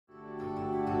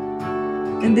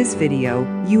In this video,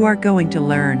 you are going to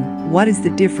learn what is the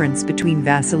difference between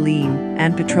Vaseline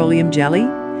and petroleum jelly.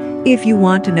 If you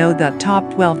want to know the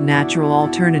top 12 natural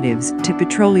alternatives to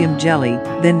petroleum jelly,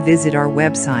 then visit our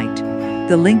website.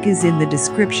 The link is in the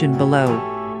description below.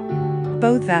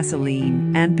 Both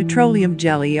Vaseline and petroleum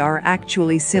jelly are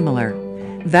actually similar.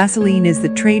 Vaseline is the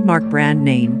trademark brand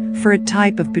name for a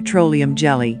type of petroleum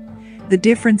jelly. The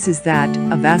difference is that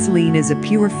a Vaseline is a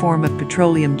pure form of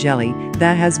petroleum jelly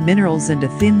that has minerals and a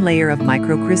thin layer of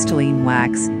microcrystalline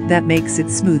wax that makes it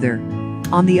smoother.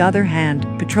 On the other hand,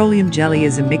 petroleum jelly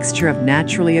is a mixture of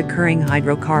naturally occurring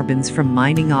hydrocarbons from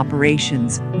mining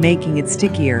operations, making it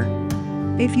stickier.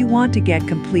 If you want to get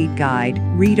complete guide,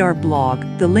 read our blog.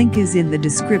 The link is in the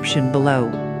description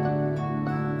below.